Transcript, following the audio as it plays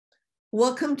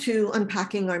Welcome to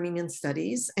Unpacking Armenian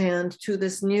Studies and to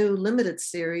this new limited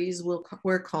series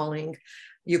we're calling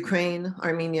Ukraine,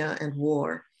 Armenia, and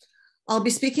War. I'll be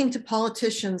speaking to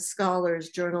politicians, scholars,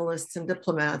 journalists, and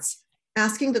diplomats,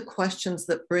 asking the questions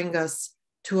that bring us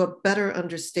to a better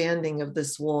understanding of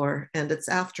this war and its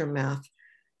aftermath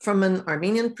from an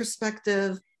Armenian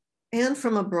perspective and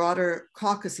from a broader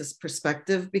Caucasus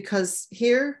perspective, because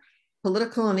here,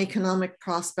 political and economic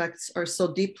prospects are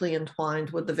so deeply entwined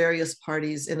with the various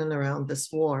parties in and around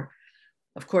this war.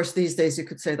 Of course, these days you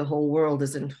could say the whole world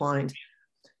is entwined.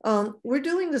 We're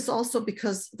doing this also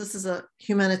because this is a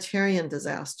humanitarian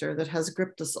disaster that has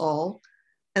gripped us all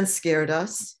and scared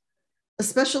us,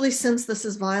 especially since this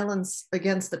is violence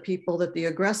against the people that the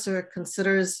aggressor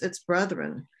considers its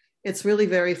brethren. It's really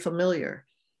very familiar.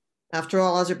 After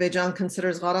all, Azerbaijan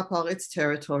considers Karabakh its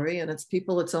territory and its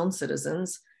people its own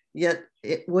citizens. Yet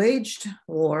it waged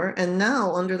war, and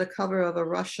now under the cover of a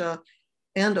Russia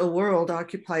and a world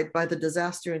occupied by the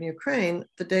disaster in Ukraine,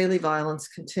 the daily violence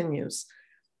continues.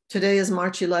 Today is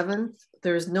March 11th.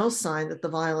 There is no sign that the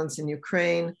violence in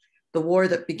Ukraine, the war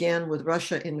that began with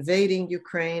Russia invading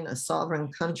Ukraine, a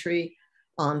sovereign country,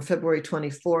 on February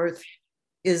 24th,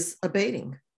 is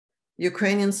abating.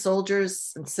 Ukrainian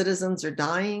soldiers and citizens are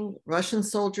dying. Russian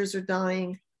soldiers are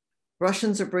dying.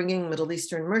 Russians are bringing Middle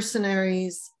Eastern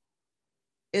mercenaries.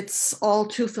 It's all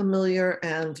too familiar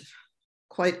and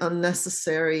quite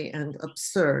unnecessary and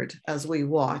absurd as we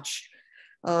watch.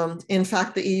 In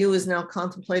fact, the EU is now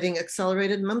contemplating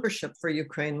accelerated membership for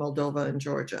Ukraine, Moldova, and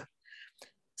Georgia.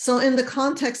 So in the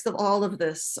context of all of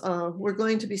this, we're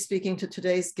going to be speaking to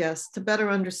today's guest to better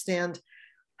understand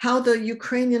how the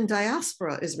Ukrainian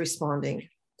diaspora is responding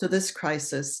to this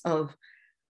crisis of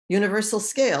universal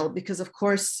scale, because of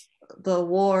course, the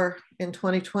war in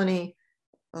 2020,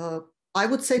 I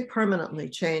would say permanently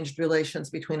changed relations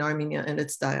between Armenia and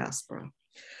its diaspora.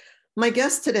 My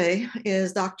guest today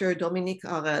is Dr. Dominique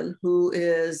Arel, who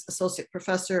is Associate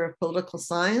Professor of Political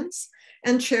Science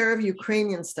and Chair of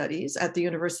Ukrainian Studies at the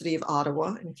University of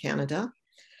Ottawa in Canada.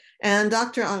 And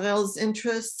Dr. Arel's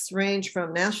interests range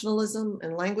from nationalism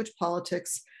and language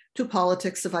politics to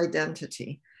politics of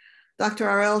identity. Dr.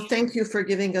 Arel, thank you for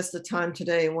giving us the time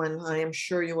today when I am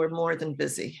sure you are more than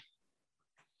busy.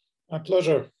 My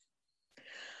pleasure.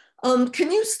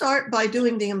 Can you start by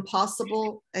doing the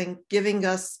impossible and giving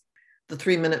us the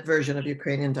 3-minute version of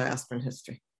Ukrainian diasporan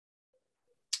history?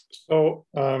 So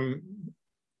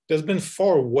there's been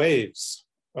 4 waves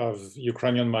of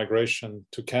Ukrainian migration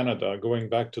to Canada going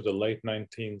back to the late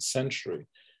 19th century.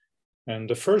 And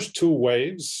the first 2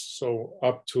 waves, so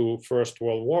up to First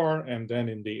World War and then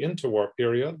in the interwar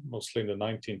period, mostly in the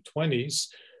 1920s,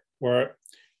 were,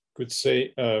 could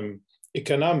say,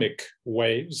 economic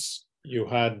waves. You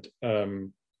had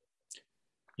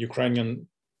Ukrainian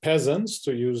peasants,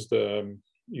 to use the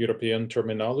European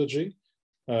terminology,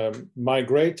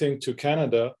 migrating to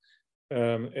Canada,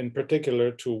 in particular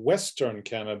to Western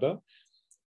Canada,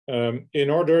 in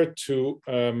order to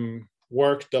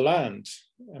work the land.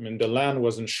 I mean, the land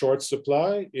was in short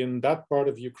supply in that part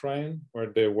of Ukraine where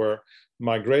they were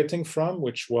migrating from,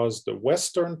 which was the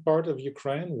western part of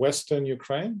Ukraine, Western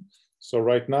Ukraine. So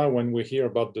right now, when we hear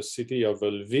about the city of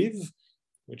Lviv,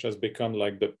 which has become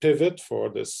like the pivot for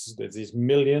these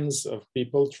millions of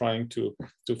people trying to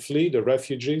flee, the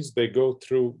refugees, they go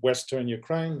through Western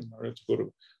Ukraine in order to go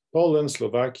to Poland,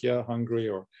 Slovakia, Hungary,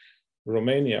 or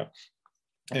Romania.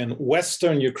 And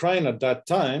Western Ukraine at that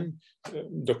time,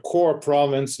 the core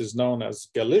province is known as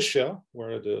Galicia,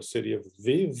 where the city of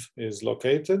Lviv is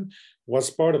located, was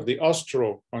part of the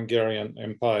Austro-Hungarian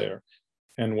Empire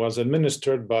and was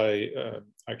administered by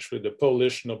actually the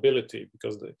Polish nobility,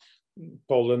 because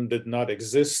Poland did not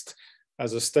exist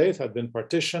as a state, had been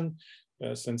partitioned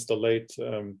since the late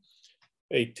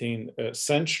 18th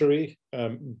century,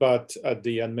 but at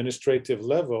the administrative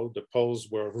level, the Poles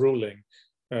were ruling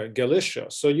Galicia.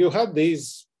 So you had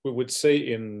these, we would say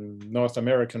in North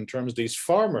American terms, these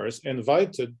farmers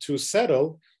invited to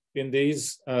settle in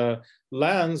these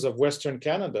lands of Western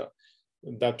Canada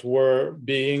that were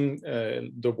being,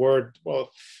 the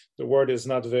word is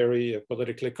not very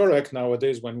politically correct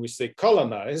nowadays when we say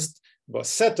colonized, but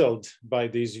settled by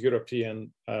these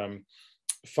European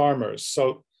farmers.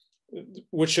 So,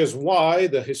 which is why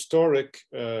the historic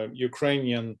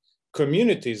Ukrainian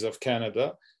communities of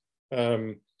Canada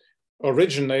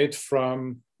originate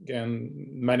from, again,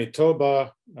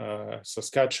 Manitoba,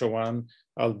 Saskatchewan,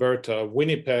 Alberta.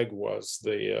 Winnipeg was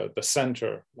the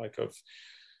center, like of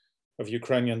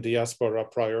Ukrainian diaspora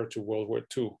prior to World War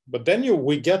II. But then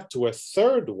we get to a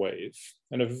third wave,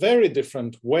 and a very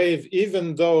different wave,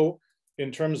 even though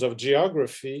in terms of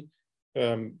geography,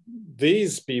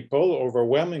 these people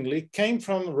overwhelmingly came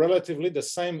from relatively the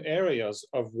same areas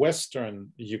of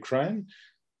Western Ukraine.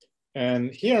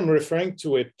 And here I'm referring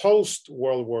to a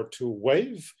post-World War II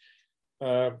wave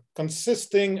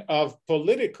consisting of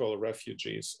political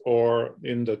refugees, or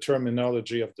in the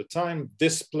terminology of the time,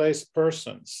 displaced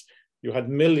persons. You had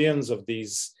millions of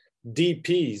these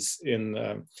DPs in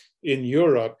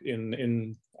Europe.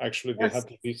 Actually, they had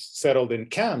to be settled in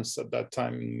camps at that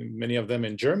time, many of them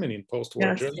in Germany, in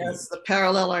post-war Germany. Yes, the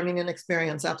parallel Armenian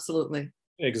experience, absolutely.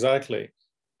 Exactly.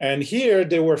 And here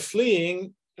they were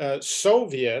fleeing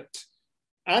Soviet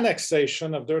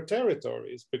annexation of their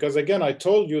territories. Because again, I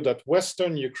told you that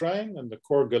Western Ukraine and the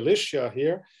core Galicia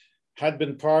here had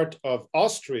been part of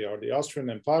Austria, or the Austrian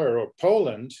Empire, or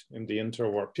Poland in the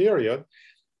interwar period.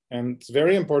 And it's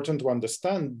very important to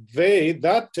understand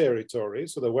that territory,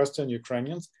 so the Western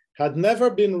Ukrainians, had never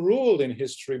been ruled in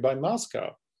history by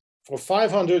Moscow. For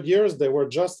 500 years, they were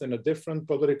just in a different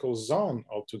political zone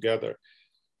altogether.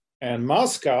 And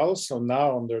Moscow, so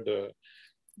now under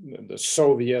the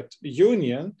Soviet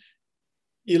Union,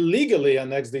 illegally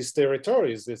annexed these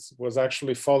territories. This was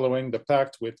actually following the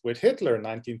pact with Hitler in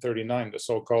 1939, the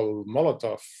so-called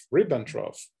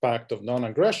Molotov-Ribbentrop Pact of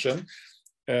non-aggression,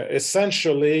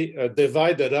 essentially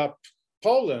divided up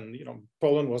Poland.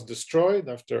 Poland was destroyed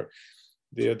after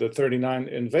the 39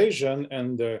 invasion,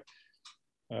 and the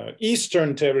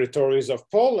eastern territories of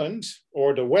Poland,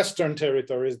 or the western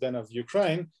territories then of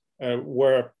Ukraine,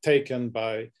 were taken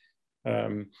by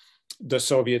the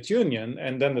Soviet Union.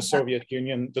 And then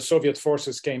the Soviet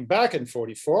forces came back in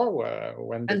 1944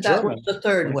 when the Germans. Was the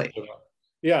third wave.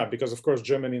 Yeah, because of course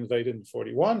Germany invaded in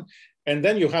 1941. And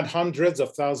then you had hundreds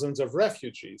of thousands of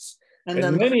refugees. And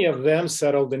many of them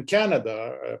settled in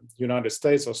Canada, United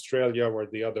States, Australia were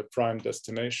the other prime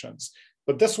destinations.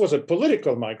 But this was a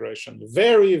political migration,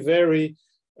 very, very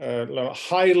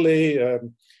highly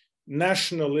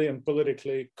nationally and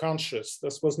politically conscious.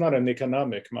 This was not an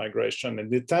economic migration,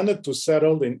 and they tended to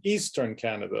settle in Eastern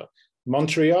Canada,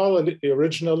 Montreal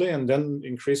originally, and then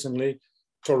increasingly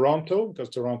Toronto, because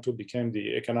Toronto became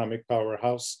the economic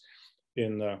powerhouse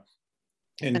in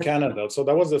Canada. So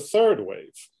that was the third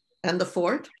wave. And the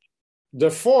fourth?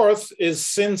 The fourth is,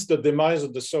 since the demise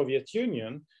of the Soviet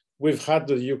Union, we've had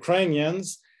the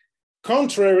Ukrainians,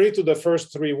 contrary to the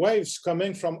first three waves,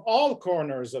 coming from all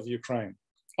corners of Ukraine,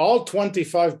 all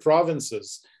 25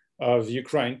 provinces of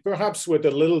Ukraine, perhaps with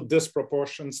a little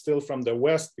disproportion still from the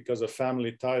West because of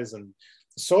family ties and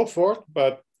so forth,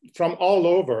 but from all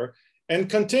over and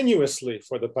continuously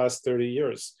for the past 30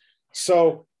 years.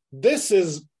 So this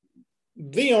is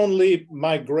the only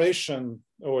migration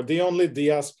or the only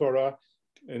diaspora,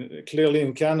 clearly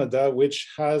in Canada, which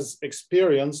has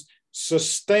experienced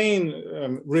sustained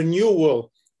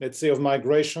renewal, let's say, of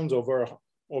migrations over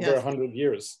 100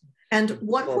 years. And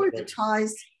what were the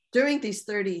ties during these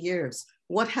 30 years?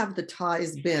 What have the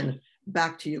ties been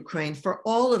back to Ukraine for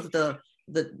all of the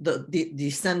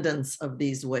descendants of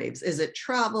these waves? Is it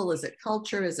travel? Is it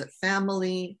culture? Is it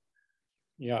family?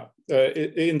 Yeah,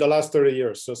 in the last 30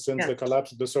 years, so since the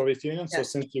collapse of the Soviet Union, so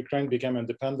since Ukraine became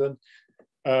independent,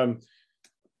 the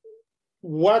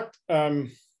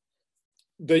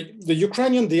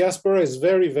Ukrainian diaspora is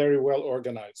very, very well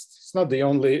organized. It's not the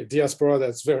only diaspora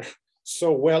that's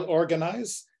so well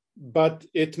organized, but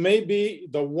it may be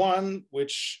the one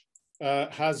which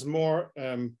has more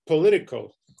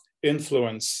political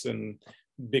influence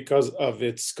because of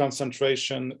its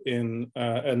concentration in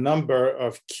a number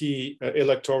of key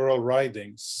electoral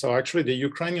ridings. So actually the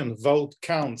Ukrainian vote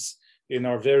counts in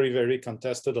our very, very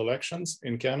contested elections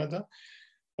in Canada.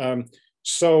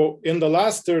 So in the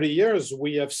last 30 years,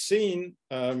 we have seen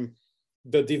the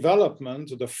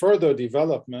further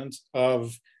development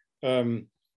of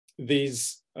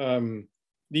these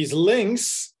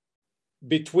links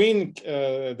between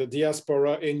the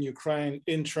diaspora in Ukraine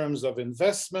in terms of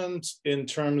investment, in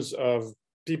terms of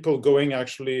people going,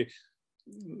 actually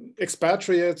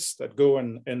expatriates that go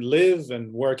and live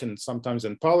and work sometimes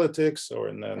in politics or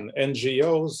in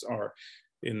NGOs or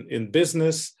in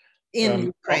business.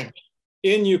 In Ukraine.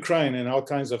 In Ukraine, and all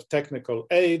kinds of technical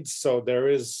aids. So there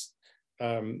is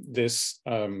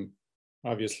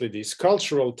obviously these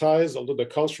cultural ties, although the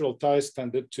cultural ties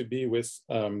tended to be with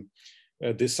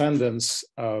descendants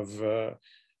of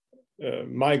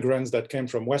migrants that came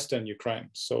from Western Ukraine.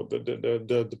 So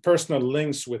the personal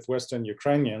links with Western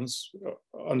Ukrainians,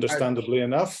 understandably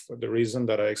enough, for the reason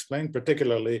that I explained,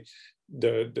 particularly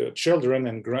the children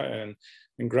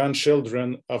and grandchildren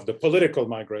of the political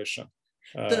migration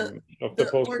of the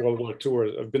post-World War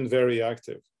II have been very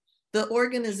active. The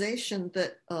organization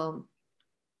that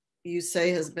you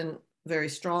say has been very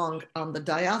strong on the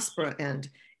diaspora end.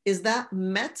 Is that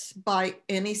met by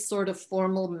any sort of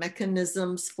formal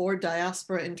mechanisms for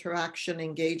diaspora interaction,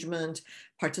 engagement,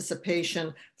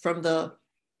 participation from the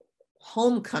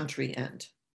home country end?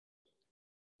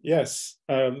 Yes,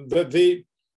 the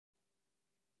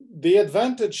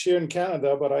advantage here in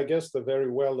Canada, but I guess the very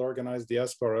well-organized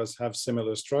diasporas have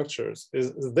similar structures,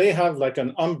 is they have like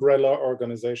an umbrella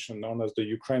organization known as the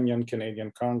Ukrainian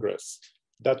Canadian Congress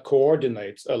that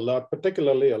coordinates a lot,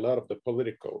 particularly a lot of the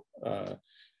political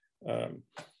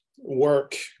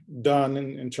work done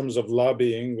in terms of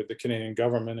lobbying with the Canadian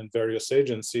government and various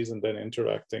agencies, and then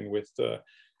interacting with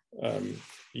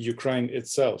Ukraine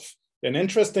itself. And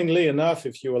interestingly enough,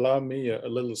 if you allow me a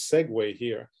little segue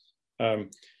here,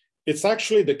 it's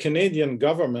actually the Canadian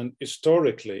government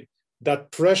historically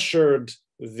that pressured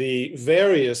the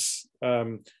various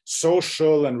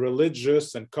social and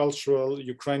religious and cultural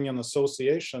Ukrainian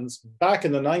associations back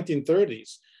in the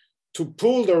 1930s to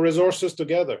pool their resources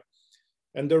together.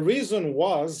 And the reason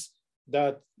was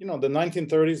that, you know, the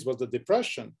 1930s was the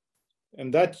Depression,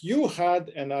 and that you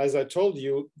had, and as I told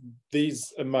you,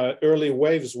 these early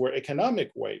waves were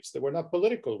economic waves. They were not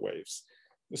political waves.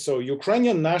 So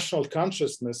Ukrainian national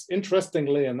consciousness,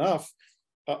 interestingly enough,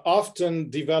 often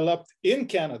developed in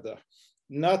Canada,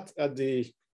 not at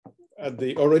the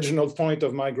original point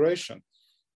of migration.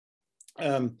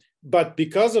 But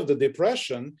because of the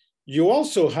Depression, you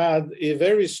also had a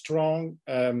very strong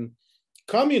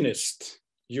communist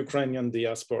Ukrainian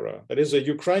diaspora. That is a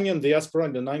Ukrainian diaspora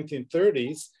in the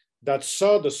 1930s that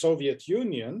saw the Soviet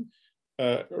Union,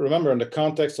 remember in the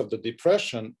context of the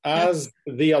Depression, as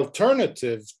the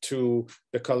alternative to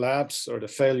the collapse or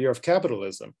the failure of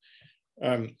capitalism.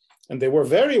 And they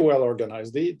were very well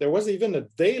organized. There was even a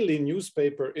daily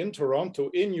newspaper in Toronto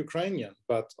in Ukrainian,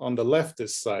 but on the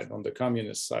leftist side, on the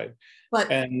communist side.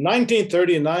 And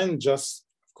 1939 just,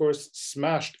 of course,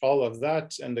 smashed all of that,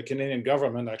 and the Canadian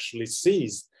government actually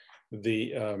seized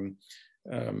the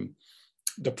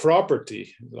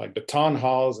property, like the town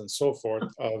halls and so forth,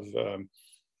 of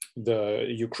the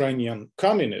Ukrainian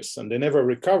communists, and they never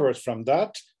recovered from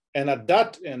that. And at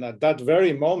that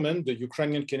very moment, the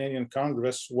Ukrainian Canadian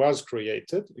Congress was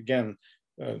created, again,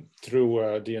 through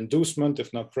the inducement, if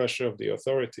not pressure, of the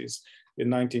authorities in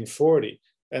 1940.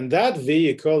 And that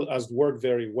vehicle has worked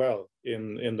very well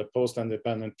in the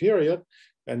post-independent period.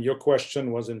 And your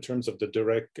question was in terms of the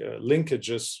direct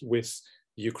linkages with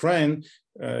Ukraine.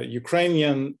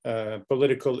 Ukrainian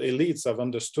political elites have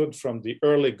understood from the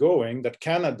early going that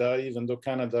Canada, even though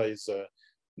Canada is a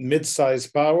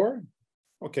mid-sized power,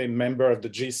 okay, member of the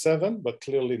G7, but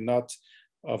clearly not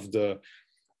of the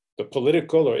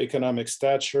political or economic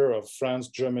stature of France,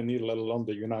 Germany, let alone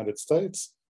the United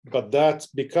States. But that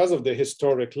because of the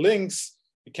historic links,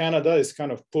 Canada is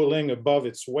kind of pulling above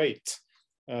its weight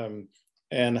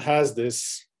and has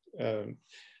this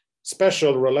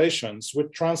special relations,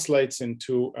 which translates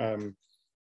into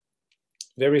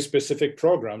very specific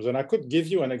programs. And I could give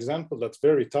you an example that's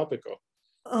very topical.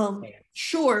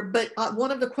 Sure, but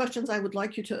one of the questions I would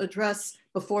like you to address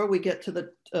before we get to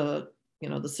the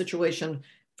the situation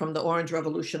from the Orange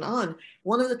Revolution on,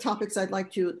 one of the topics I'd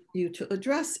like you to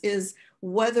address is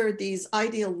whether these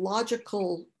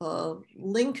ideological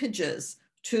linkages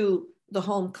to the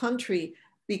home country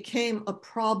became a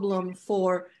problem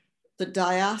for the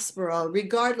diaspora,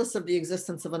 regardless of the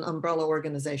existence of an umbrella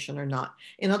organization or not.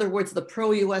 In other words, the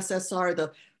pro-USSR,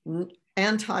 the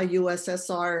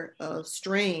anti-USSR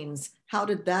strains, how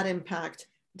did that impact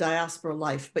diaspora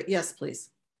life? But yes, please.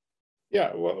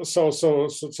 Yeah, well, so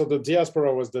the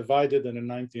diaspora was divided in the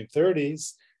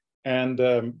 1930s,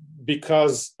 and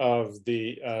because of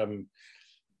the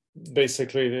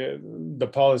basically the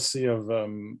policy of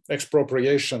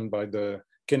expropriation by the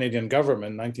Canadian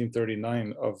government,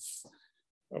 1939, of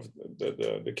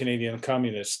the Canadian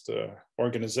communist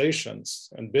organizations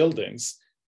and buildings,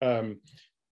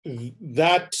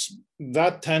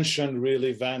 that tension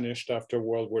really vanished after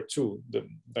World War II.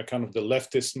 The kind of the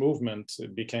leftist movement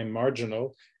became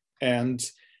marginal, and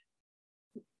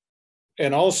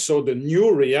also the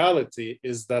new reality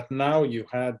is that now you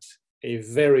had a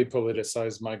very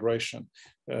politicized migration,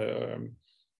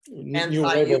 new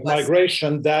wave of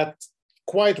migration that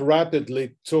quite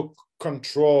rapidly took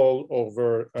control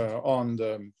over on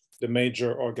the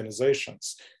major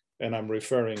organizations. And I'm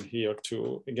referring here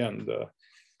to, again,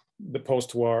 the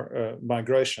post-war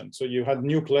migration. So you had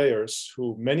new players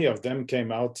who, many of them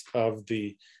came out of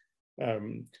the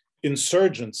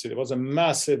insurgency. There was a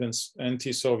massive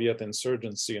anti-Soviet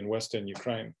insurgency in Western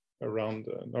Ukraine around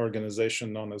an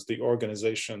organization known as the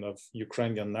Organization of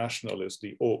Ukrainian Nationalists,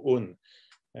 the OUN.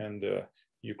 And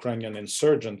Ukrainian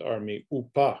Insurgent Army,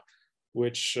 UPA,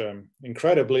 which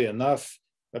incredibly enough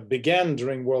began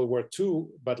during World War II,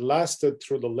 but lasted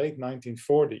through the late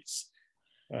 1940s,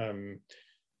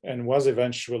 and was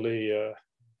eventually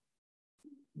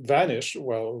vanished,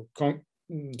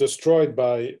 destroyed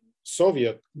by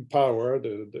Soviet power,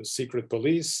 the secret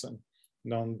police,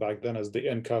 known back then as the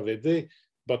NKVD,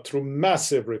 but through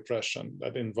massive repression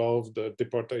that involved the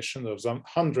deportation of some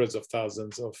hundreds of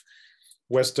thousands of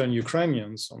Western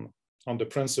Ukrainians on the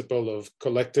principle of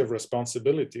collective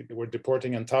responsibility. They were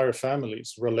deporting entire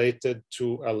families related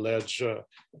to alleged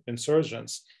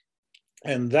insurgents.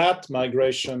 And that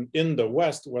migration in the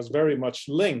West was very much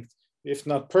linked, if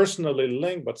not personally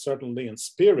linked, but certainly in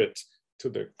spirit, to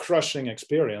the crushing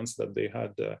experience that they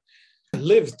had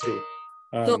lived through.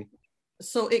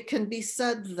 So it can be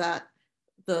said that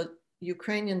the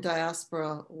Ukrainian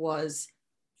diaspora was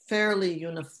fairly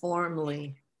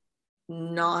uniformly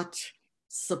not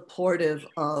supportive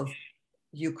of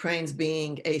Ukraine's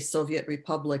being a Soviet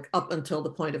republic up until the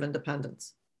point of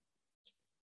independence.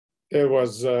 It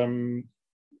was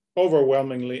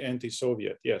overwhelmingly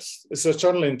anti-Soviet, yes. So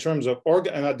certainly in terms of,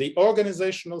 and at the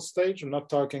organizational stage, I'm not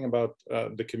talking about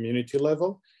the community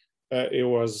level, it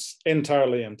was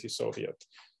entirely anti-Soviet.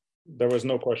 There was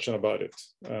no question about it.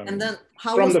 And then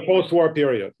how from the post-war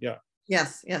period, yeah.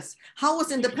 Yes, yes. How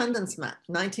was independence met?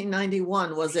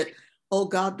 1991, was it, oh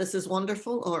God, this is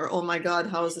wonderful? Or, oh my God,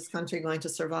 how is this country going to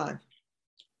survive?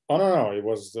 Oh, no, it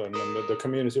was, the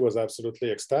community was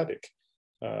absolutely ecstatic.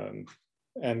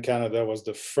 And Canada was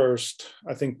the first,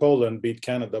 I think Poland beat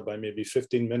Canada by maybe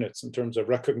 15 minutes in terms of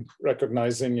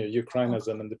recognizing Ukraine as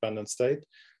an independent state.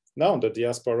 No, the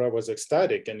diaspora was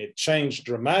ecstatic, and it changed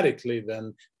dramatically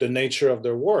then the nature of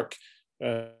their work.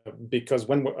 Because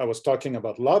when I was talking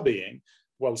about lobbying,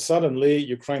 well, suddenly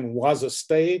Ukraine was a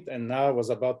state and now was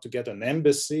about to get an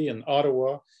embassy in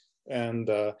Ottawa. And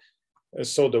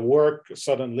so the work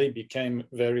suddenly became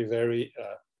very, very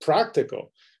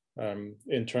practical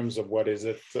in terms of what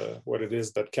it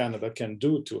is that Canada can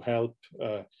do to help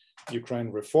Ukraine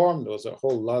reform. There was a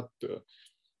whole lot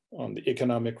on the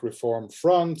economic reform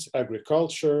front,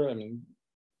 agriculture, I mean,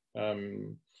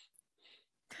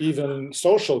 even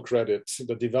social credit,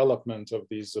 the development of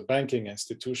these banking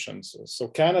institutions. So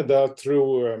Canada,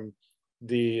 through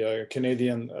the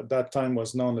Canadian, at that time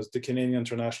was known as the Canadian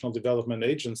International Development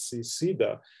Agency,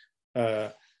 CIDA,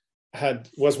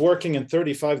 was working in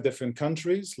 35 different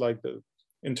countries,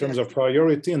 in terms of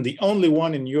priority, and the only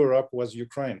one in Europe was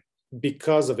Ukraine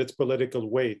because of its political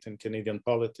weight in Canadian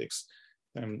politics.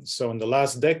 And so in the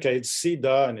last decade,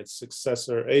 CIDA and its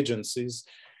successor agencies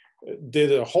did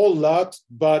a whole lot,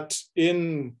 but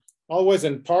always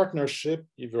in partnership,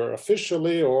 either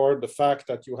officially or the fact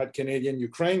that you had Canadian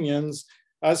Ukrainians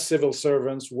as civil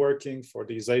servants working for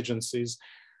these agencies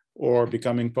or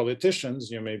becoming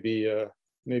politicians.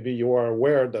 Maybe you are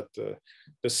aware that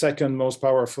the second most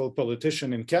powerful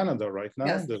politician in Canada right now,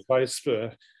 yes, the vice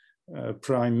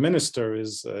prime minister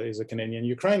is a Canadian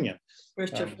Ukrainian.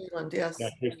 Chrystia Freeland, yes. Yeah,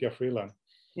 Chrystia Freeland.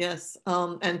 Yes,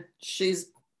 and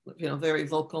she's very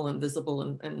vocal and visible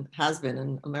and has been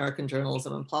in American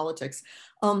journalism and politics.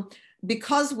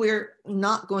 Because we're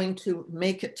not going to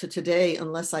make it to today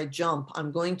unless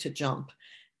I'm going to jump.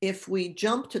 If we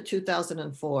jump to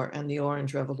 2004 and the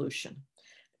Orange Revolution,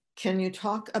 can you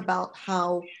talk about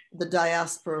how the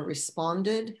diaspora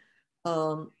responded?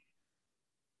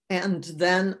 And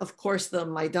then, of course, the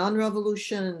Maidan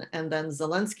Revolution and then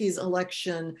Zelensky's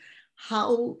election.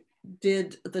 How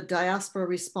did the diaspora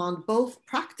respond both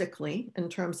practically in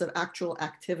terms of actual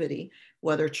activity,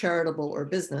 whether charitable or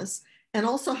business, and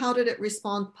also how did it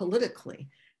respond politically?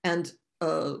 And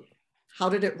how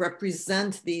did it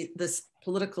represent this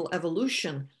political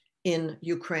evolution in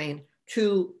Ukraine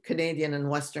to Canadian and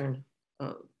Western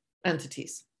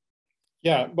entities?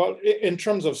 Yeah, well, in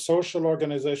terms of social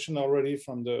organization already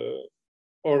from the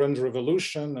Orange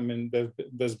Revolution, I mean,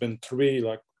 there's been three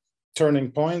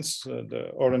turning points,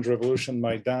 the Orange Revolution,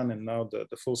 Maidan, and now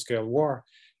the full-scale war.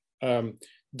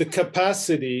 The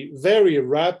capacity very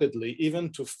rapidly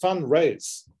even to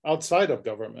fundraise outside of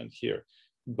government here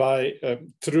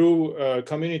through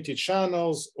community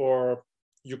channels or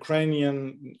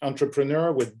Ukrainian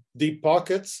entrepreneur with deep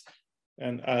pockets,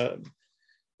 and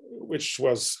which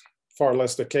was far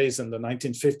less the case in the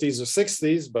 1950s or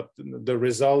 60s, but the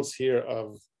results here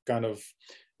of kind of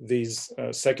these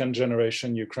second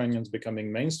generation Ukrainians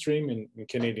becoming mainstream in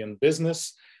Canadian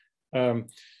business.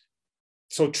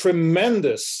 So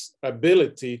tremendous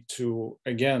ability to,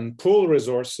 again, pool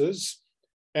resources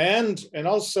and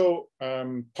also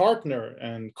partner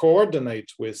and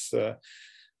coordinate with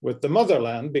the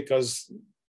motherland, because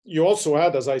you also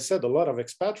had, as I said, a lot of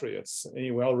expatriates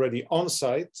anyway already on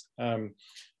site,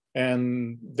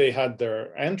 and they had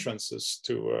their entrances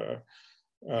to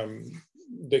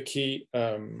the key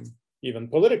even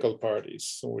political parties.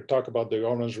 So we talk about the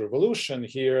Orange Revolution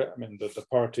here. I mean, the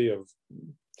party of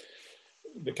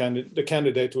the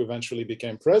candidate who eventually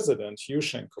became president,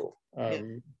 Yushchenko.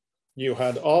 You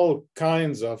had all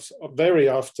kinds of very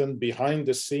often behind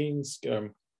the scenes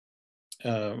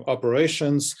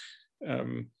operations,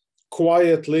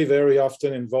 quietly, very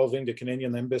often involving the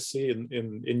Canadian embassy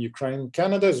in Ukraine.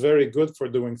 Canada is very good for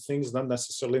doing things not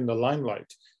necessarily in the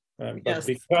limelight, but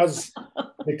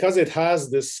because it has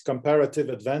this comparative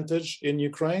advantage in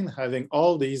Ukraine, having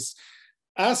all these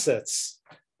assets,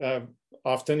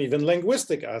 often even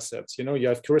linguistic assets. You know, you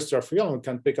have Christopher Freeland who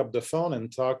can pick up the phone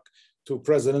and talk to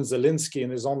President Zelensky in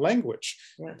his own language.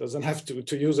 Yeah. Doesn't have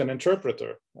to use an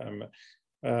interpreter.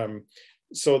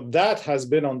 So that has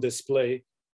been on display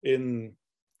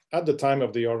at the time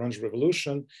of the Orange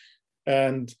Revolution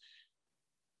and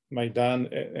Maidan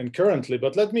and currently.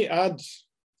 But let me add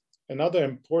another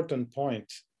important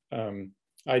point.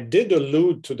 I did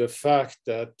allude to the fact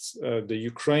that the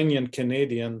Ukrainian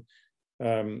Canadian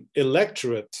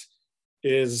electorate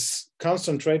is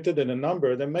concentrated in a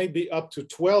number. There may be up to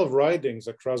 12 ridings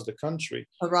across the country.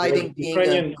 A riding being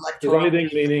Ukrainian riding,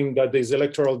 meaning that these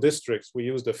electoral districts, we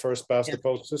use the first past the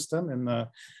post system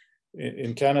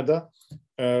in Canada,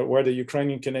 where the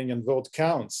Ukrainian Canadian vote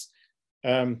counts.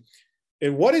 And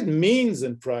what it means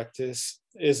in practice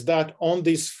is that on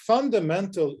these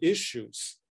fundamental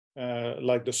issues,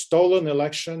 like the stolen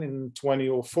election in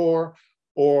 2004,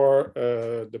 or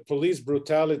the police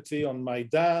brutality on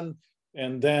Maidan,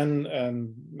 and then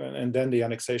the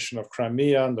annexation of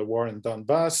Crimea and the war in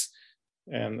Donbass,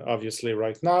 and obviously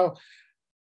right now,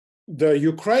 the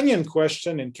Ukrainian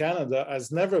question in Canada has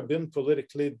never been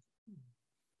politically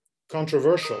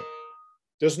controversial.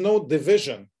 There's no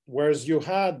division, whereas you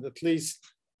had, at least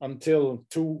until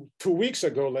two weeks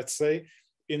ago, let's say,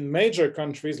 in major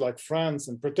countries like France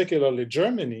and particularly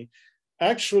Germany,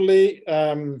 actually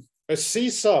a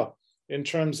seesaw in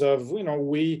terms of, you know,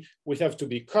 we have to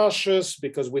be cautious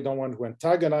because we don't want to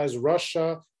antagonize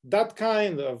Russia, that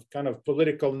kind of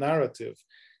political narrative.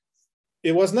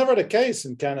 It was never the case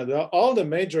in Canada. All the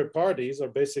major parties are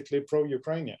basically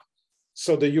pro-Ukrainian.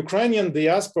 So the Ukrainian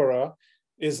diaspora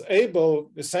is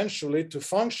able essentially to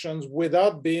function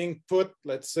without being put,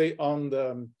 let's say,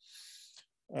 under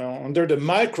the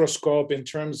microscope in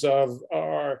terms of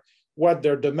what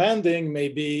they're demanding may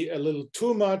be a little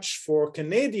too much for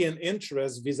Canadian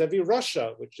interests vis-a-vis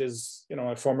Russia, which is, you know,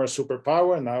 a former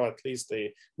superpower, now at least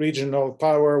a regional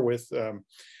power with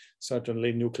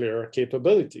certainly nuclear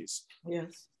capabilities.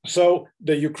 Yes. So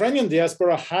the Ukrainian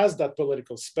diaspora has that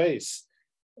political space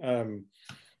and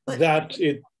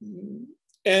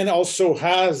also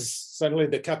has certainly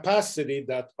the capacity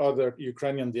that other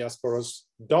Ukrainian diasporas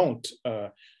don't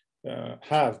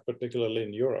have, particularly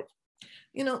in Europe.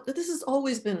 You know, this has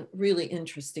always been really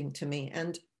interesting to me.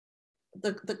 And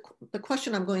the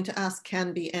question I'm going to ask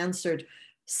can be answered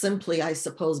simply, I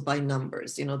suppose, by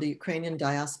numbers. You know, the Ukrainian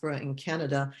diaspora in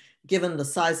Canada, given the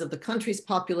size of the country's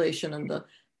population and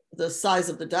the size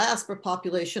of the diaspora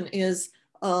population is,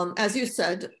 as you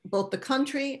said, both the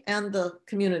country and the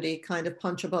community kind of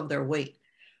punch above their weight.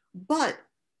 But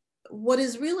what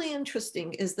is really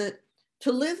interesting is that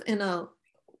to live in a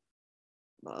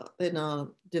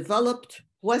developed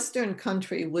Western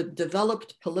country with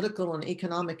developed political and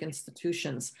economic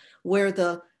institutions where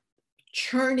the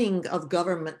churning of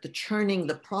government,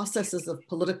 the processes of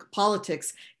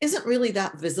politics isn't really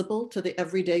that visible to the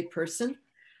everyday person.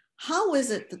 How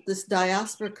is it that this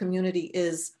diaspora community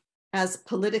is as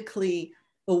politically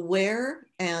aware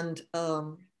and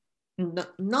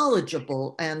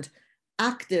knowledgeable and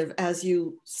active as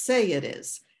you say it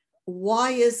is?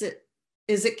 Why is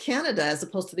it Canada as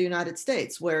opposed to the United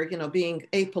States, where, you know, being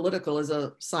apolitical is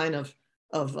a sign of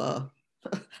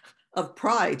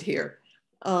pride here?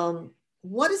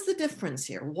 What is the difference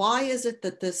here? Why is it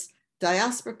that this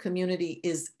diaspora community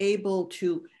is able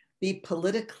to be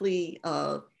politically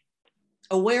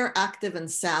aware, active, and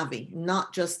savvy,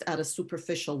 not just at a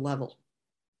superficial level?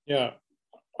 Yeah,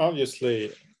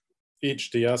 obviously,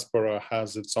 each diaspora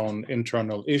has its own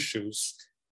internal issues.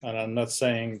 And I'm not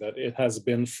saying that it has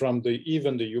been from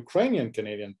even the Ukrainian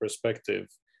Canadian perspective,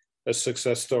 a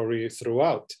success story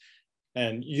throughout.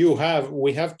 And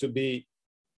we have to be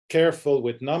careful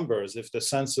with numbers. If the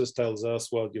census tells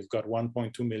us, well, you've got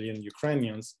 1.2 million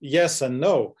Ukrainians, yes and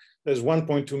no. There's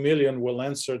 1.2 million will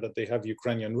answer that they have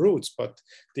Ukrainian roots, but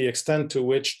the extent to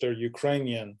which they're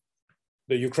Ukrainian,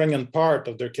 the Ukrainian part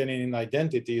of their Canadian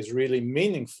identity is really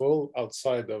meaningful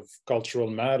outside of cultural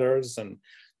matters and,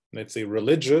 let's say,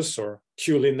 religious or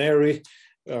culinary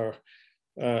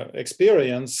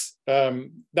experience,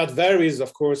 that varies, of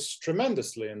course,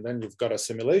 tremendously. And then you've got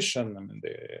assimilation, I mean,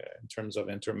 in terms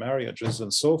of intermarriages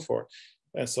and so forth.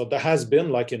 And so there has been,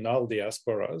 like in all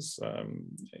diasporas,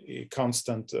 a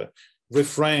constant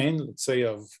refrain, let's say,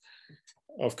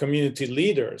 of community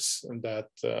leaders, and that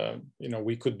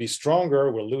we could be stronger,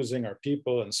 we're losing our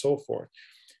people, and so forth.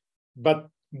 But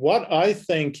what I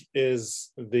think is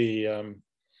the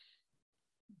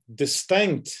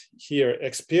distinct here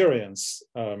experience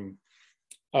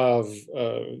of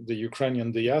the Ukrainian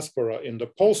diaspora in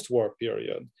the post-war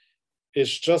period is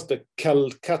just the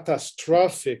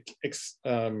catastrophic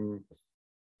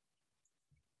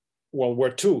World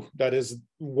War II. That is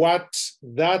what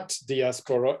that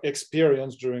diaspora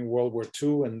experienced during World War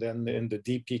II, and then in the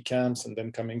DP camps, and then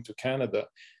coming to Canada.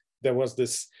 There was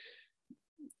this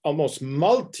almost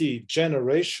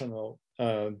multi-generational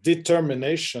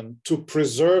determination to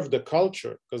preserve the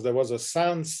culture, because there was a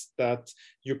sense that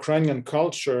Ukrainian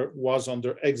culture was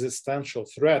under existential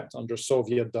threat under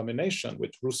Soviet domination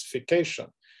with Russification.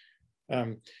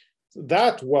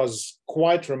 That was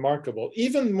quite remarkable,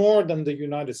 even more than the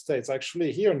United States. Actually,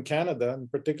 here in Canada, and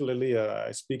particularly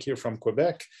I speak here from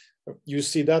Quebec, you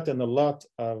see that in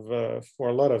for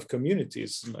a lot of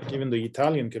communities, like even the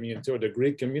Italian community or the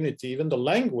Greek community. Even the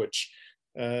language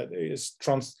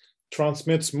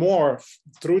transmits more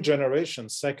through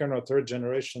generations, second or third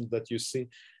generation, that you see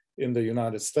in the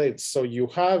United States. So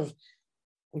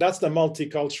that's the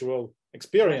multicultural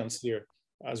experience here,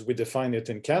 as we define it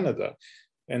in Canada.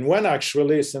 And when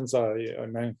actually, since I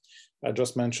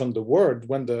just mentioned the word,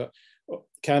 when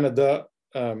Canada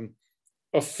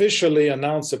officially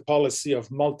announced a policy of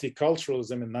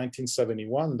multiculturalism in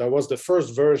 1971, that was the first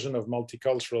version of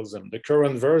multiculturalism. The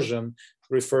current version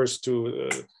refers to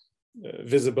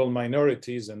visible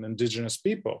minorities and indigenous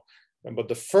people. But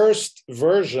the first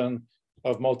version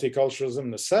of multiculturalism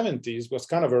in the 70s was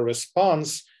kind of a response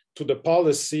to the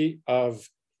policy of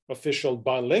official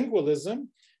bilingualism,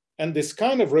 and this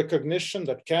kind of recognition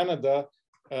that Canada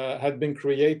had been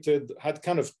created, had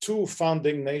kind of two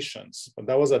founding nations. But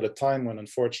that was at a time when,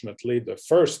 unfortunately, the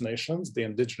First Nations, the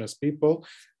indigenous people,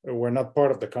 were not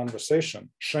part of the conversation,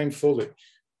 shamefully.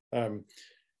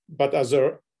 But as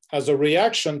a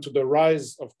reaction to the rise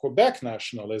of Quebec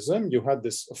nationalism, you had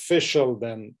this official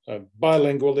then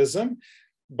bilingualism,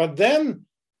 but then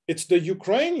it's the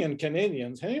Ukrainian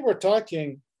Canadians, and we're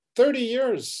talking 30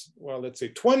 years, well, let's say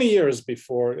 20 years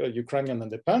before Ukrainian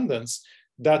independence,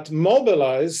 that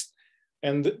mobilized,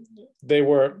 and they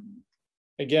were,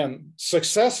 again,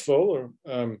 successful,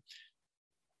 or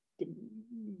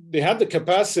they had the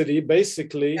capacity,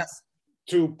 basically, yes,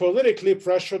 to politically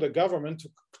pressure the government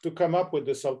to come up with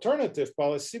this alternative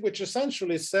policy, which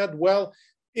essentially said, well,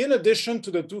 in addition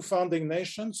to the two founding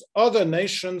nations, other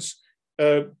nations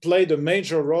played a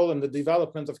major role in the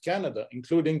development of Canada,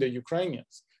 including the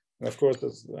Ukrainians. And of course,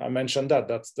 as I mentioned,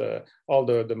 that's all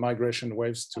the migration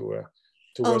waves to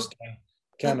Western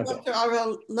Canada. Dr.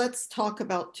 Arel, let's talk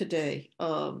about today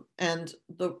and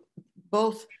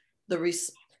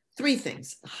three things: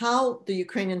 how the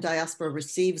Ukrainian diaspora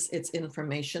receives its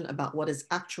information about what is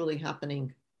actually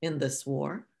happening in this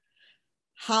war,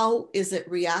 how is it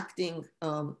reacting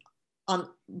on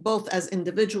both as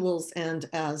individuals and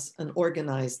as an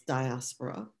organized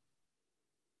diaspora,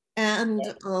 and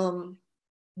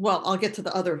well, I'll get to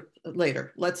the other later.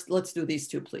 Let's do these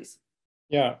two, please.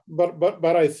 Yeah,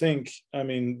 but I think, I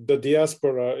mean, the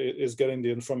diaspora is getting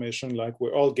the information like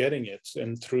we're all getting it,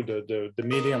 and through the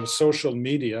medium, social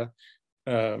media,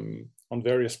 on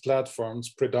various platforms,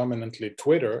 predominantly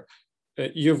Twitter.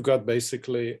 You've got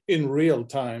basically in real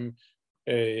time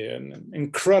an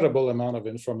incredible amount of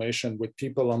information with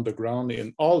people on the ground in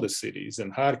all the cities,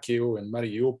 in Kharkiv and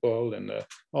Mariupol, and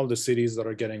all the cities that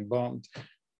are getting bombed.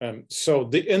 So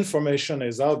the information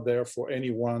is out there for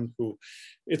anyone who,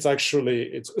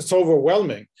 it's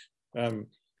overwhelming,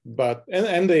 but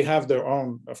they have their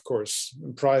own, of course,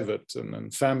 private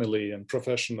and family and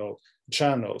professional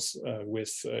channels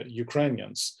with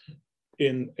Ukrainians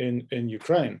in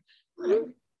Ukraine.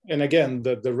 And again,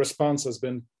 the response has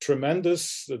been tremendous.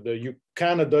 The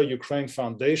Canada-Ukraine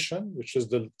Foundation, which is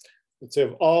let's say,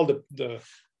 of all the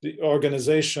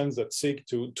organizations that seek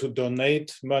to donate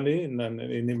money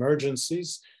in emergencies,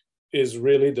 is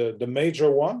really the major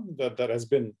one that has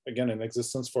been, again, in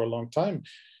existence for a long time.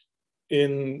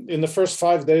 In the first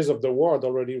 5 days of the war, it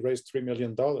already raised $3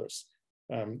 million.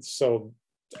 So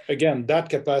again, that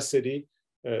capacity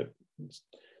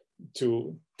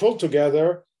to pull together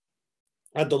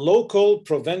at the local,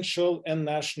 provincial, and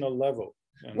national level.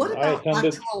 And what about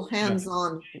actual yeah.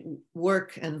 hands-on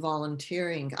work and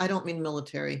volunteering? I don't mean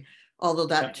military, although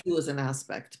that too is an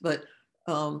aspect, but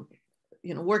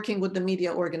you know, working with the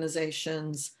media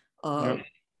organizations.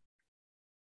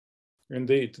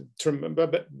 Indeed.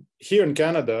 But here in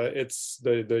Canada, it's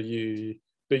the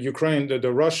Ukraine,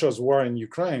 the Russia's war in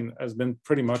Ukraine has been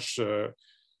pretty much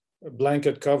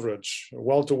blanket coverage,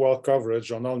 wall-to-wall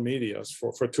coverage on all medias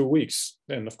for 2 weeks.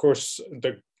 And of course,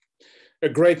 a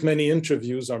great many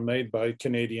interviews are made by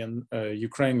Canadian,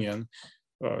 Ukrainian,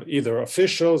 either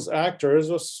officials, actors,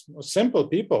 or simple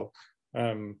people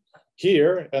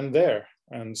here and there.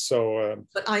 And so,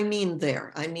 but I mean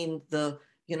there. I mean the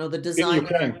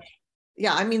designer.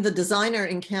 Yeah, I mean the designer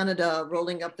in Canada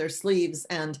rolling up their sleeves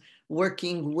and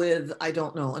working with, I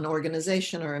don't know, an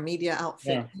organization or a media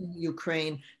outfit in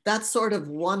Ukraine. That sort of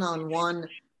one-on-one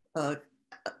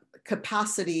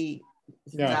capacity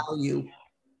value.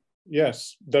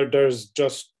 Yes, there's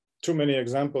just too many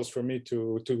examples for me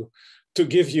to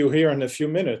give you here in a few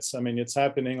minutes. I mean, it's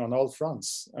happening on all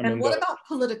fronts. And what about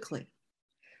politically?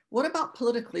 What about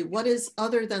politically? What is,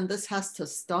 other than this has to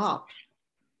stop,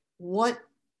 what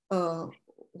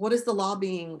is the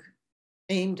lobbying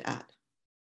aimed at?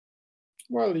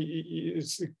 Well,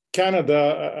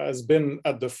 Canada has been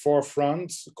at the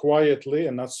forefront, quietly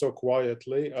and not so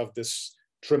quietly, of this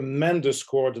tremendous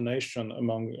coordination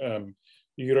among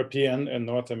European and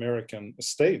North American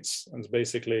states, and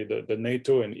basically the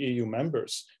NATO and EU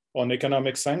members on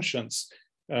economic sanctions.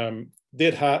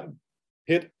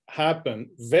 It happened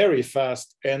very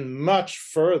fast and much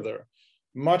further,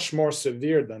 much more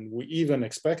severe than we even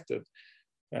expected.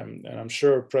 And I'm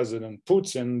sure President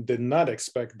Putin did not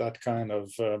expect that kind of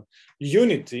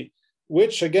unity,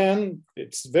 which again,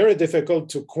 it's very difficult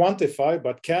to quantify,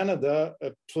 but Canada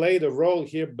played a role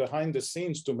here behind the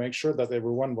scenes to make sure that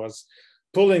everyone was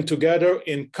pulling together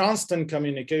in constant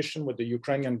communication with the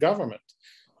Ukrainian government.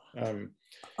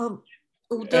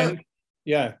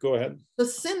 Yeah, go ahead. The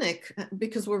cynic,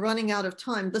 because we're running out of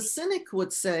time, the cynic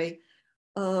would say,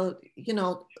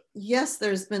 yes,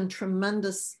 there's been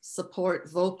tremendous support,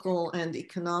 vocal and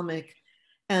economic,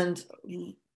 and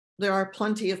there are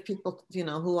plenty of people,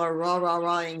 who are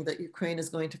rah-rah-rahing that Ukraine is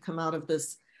going to come out of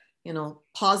this,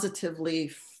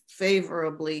 positively,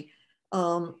 favorably.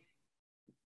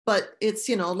 But it's,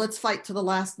 let's fight to the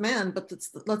last man, but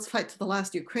let's fight to the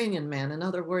last Ukrainian man. In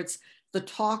other words, the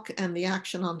talk and the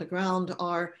action on the ground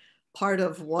are part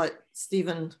of what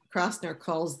Stephen Krasner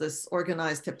calls this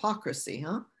organized hypocrisy,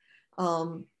 huh?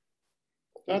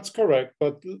 That's correct.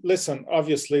 But listen,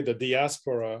 obviously the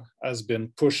diaspora has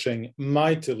been pushing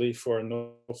mightily for a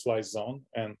no-fly zone.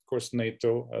 And of course,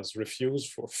 NATO has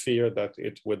refused for fear that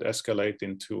it would escalate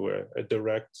into a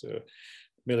direct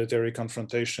military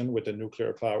confrontation with a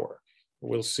nuclear power.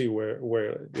 We'll see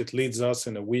where it leads us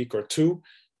in a week or two.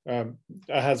 That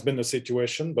has been the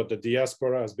situation, but the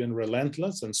diaspora has been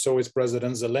relentless, and so is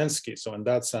President Zelensky. So in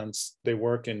that sense, they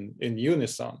work in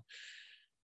unison.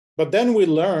 But then we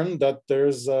learned that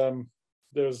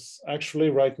there's actually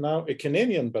right now a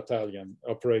Canadian battalion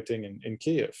operating in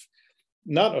Kyiv.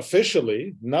 Not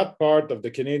officially, not part of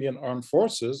the Canadian Armed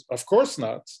Forces, of course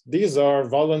not. These are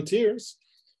volunteers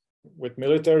with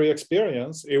military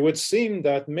experience. It would seem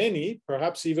that many,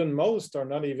 perhaps even most, are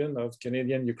not even of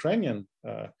Canadian-Ukrainian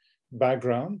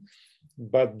background,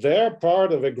 but they're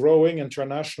part of a growing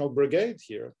international brigade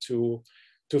here to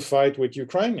fight with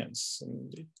Ukrainians.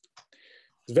 And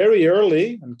it's very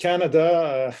early, and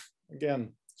Canada, again,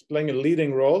 is playing a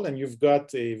leading role, and you've got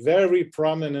a very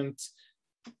prominent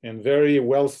and very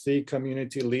wealthy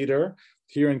community leader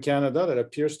here in Canada that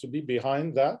appears to be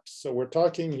behind that. So we're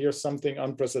talking here something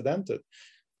unprecedented.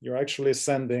 You're actually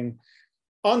sending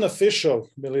unofficial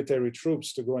military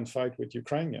troops to go and fight with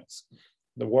Ukrainians.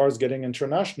 The war is getting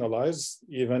internationalized,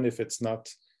 even if it's not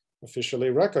officially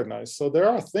recognized. So there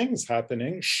are things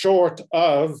happening short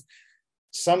of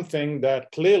something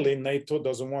that clearly NATO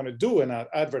doesn't want to do and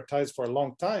advertise for a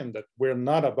long time, that we're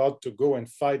not about to go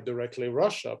and fight directly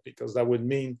Russia, because that would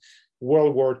mean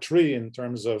World War III in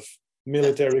terms of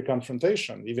military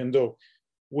confrontation, even though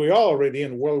we're already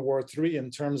in World War III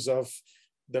in terms of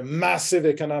the massive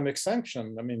economic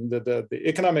sanction. I mean, the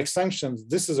economic sanctions,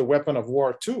 this is a weapon of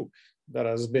war too, that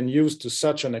has been used to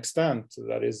such an extent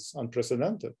that is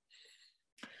unprecedented.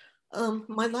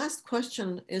 My last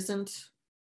question isn't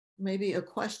maybe a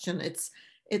question,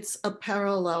 it's a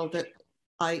parallel that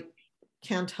I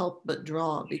can't help but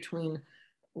draw between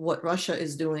what Russia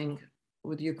is doing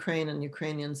with Ukraine and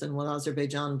Ukrainians and what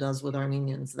Azerbaijan does with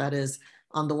Armenians. That is,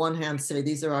 on the one hand, say,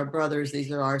 these are our brothers,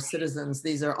 these are our citizens,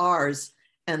 these are ours.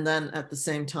 And then at the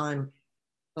same time,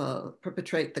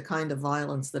 perpetrate the kind of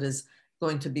violence that is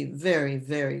going to be very,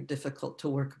 very difficult to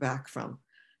work back from.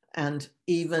 And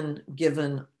even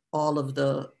given all of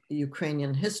the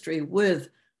Ukrainian history with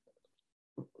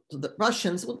the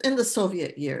Russians in the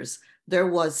Soviet years, there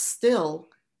was still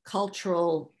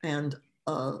cultural and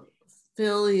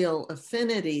filial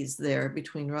affinities there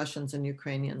between Russians and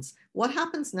Ukrainians. What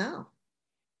happens now?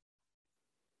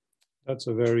 That's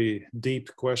a very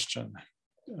deep question.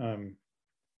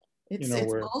 It's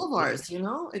all of ours, you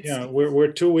know?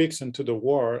 We're 2 weeks into the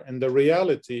war, and the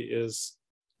reality is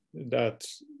that,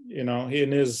 you know,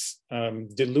 in his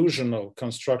delusional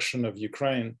construction of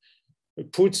Ukraine,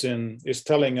 Putin is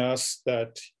telling us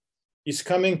that he's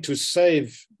coming to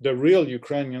save the real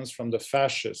Ukrainians from the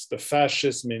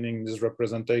fascists meaning this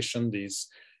representation, these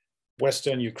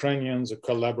Western Ukrainians who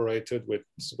collaborated with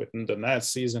the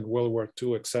Nazis in World War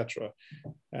II, etc.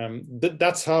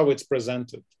 That's how it's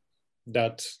presented,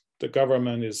 that the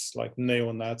government is like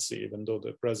neo-Nazi, even though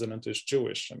the president is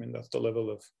Jewish. I mean, that's the level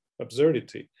of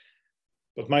absurdity.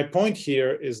 But my point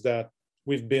here is that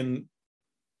we've been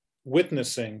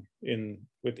witnessing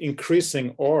with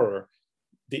increasing horror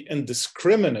the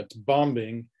indiscriminate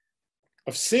bombing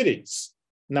of cities.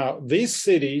 Now, these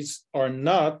cities are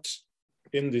not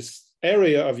in this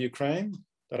area of Ukraine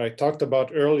that I talked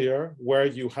about earlier, where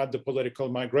you had the political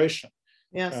migration.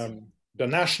 Yes. The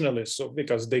nationalists, so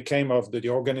because they came of the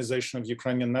organization of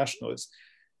Ukrainian nationalists.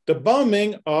 The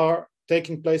bombing are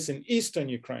taking place in Eastern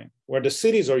Ukraine, where the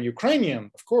cities are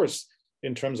Ukrainian, of course,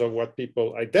 in terms of what people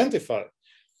identify,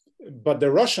 but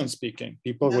they're Russian-speaking.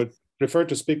 People would prefer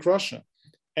to speak Russian.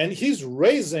 And he's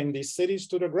razing these cities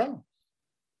to the ground.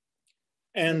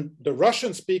 And the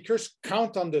Russian speakers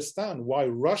can't understand why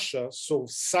Russia so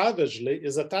savagely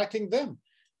is attacking them.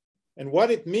 And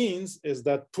what it means is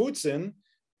that Putin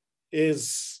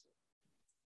is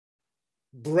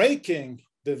breaking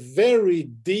the very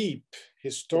deep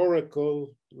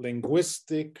historical,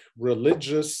 linguistic,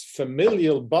 religious,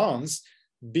 familial bonds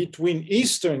between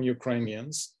Eastern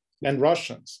Ukrainians and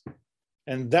Russians.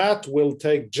 And that will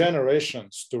take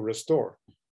generations to restore.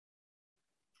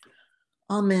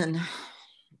 Amen.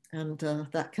 And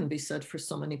that can be said for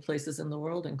so many places in the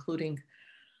world, including,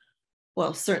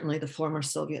 well, certainly the former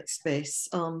Soviet space.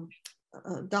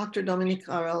 Dr. Dominique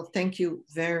Arel, thank you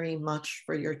very much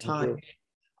for your time.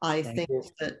 I think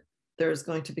that there's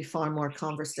going to be far more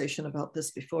conversation about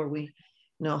this before we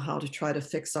know how to try to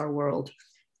fix our world.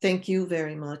 Thank you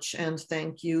very much. And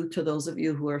thank you to those of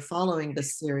you who are following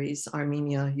this series,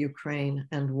 Armenia, Ukraine,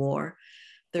 and War.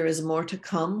 There is more to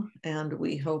come, and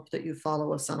we hope that you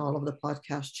follow us on all of the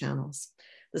podcast channels.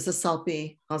 This is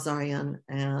Salpi Ghazarian,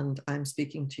 and I'm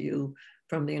speaking to you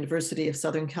from the University of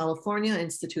Southern California,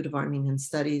 Institute of Armenian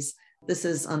Studies. This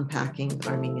is Unpacking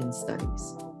Armenian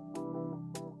Studies.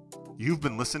 You've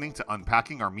been listening to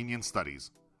Unpacking Armenian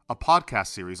Studies, a podcast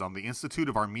series on the Institute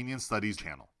of Armenian Studies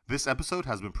channel. This episode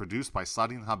has been produced by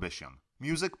Sadin Habesyan.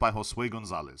 Music by Josue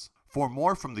Gonzalez. For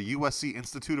more from the USC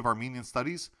Institute of Armenian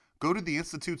Studies, go to the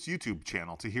Institute's YouTube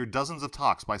channel to hear dozens of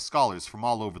talks by scholars from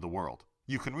all over the world.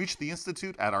 You can reach the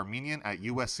Institute at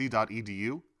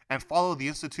armenian@usc.edu and follow the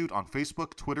Institute on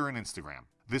Facebook, Twitter, and Instagram.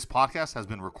 This podcast has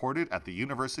been recorded at the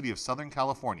University of Southern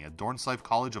California, Dornsife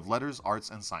College of Letters, Arts,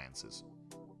 and Sciences.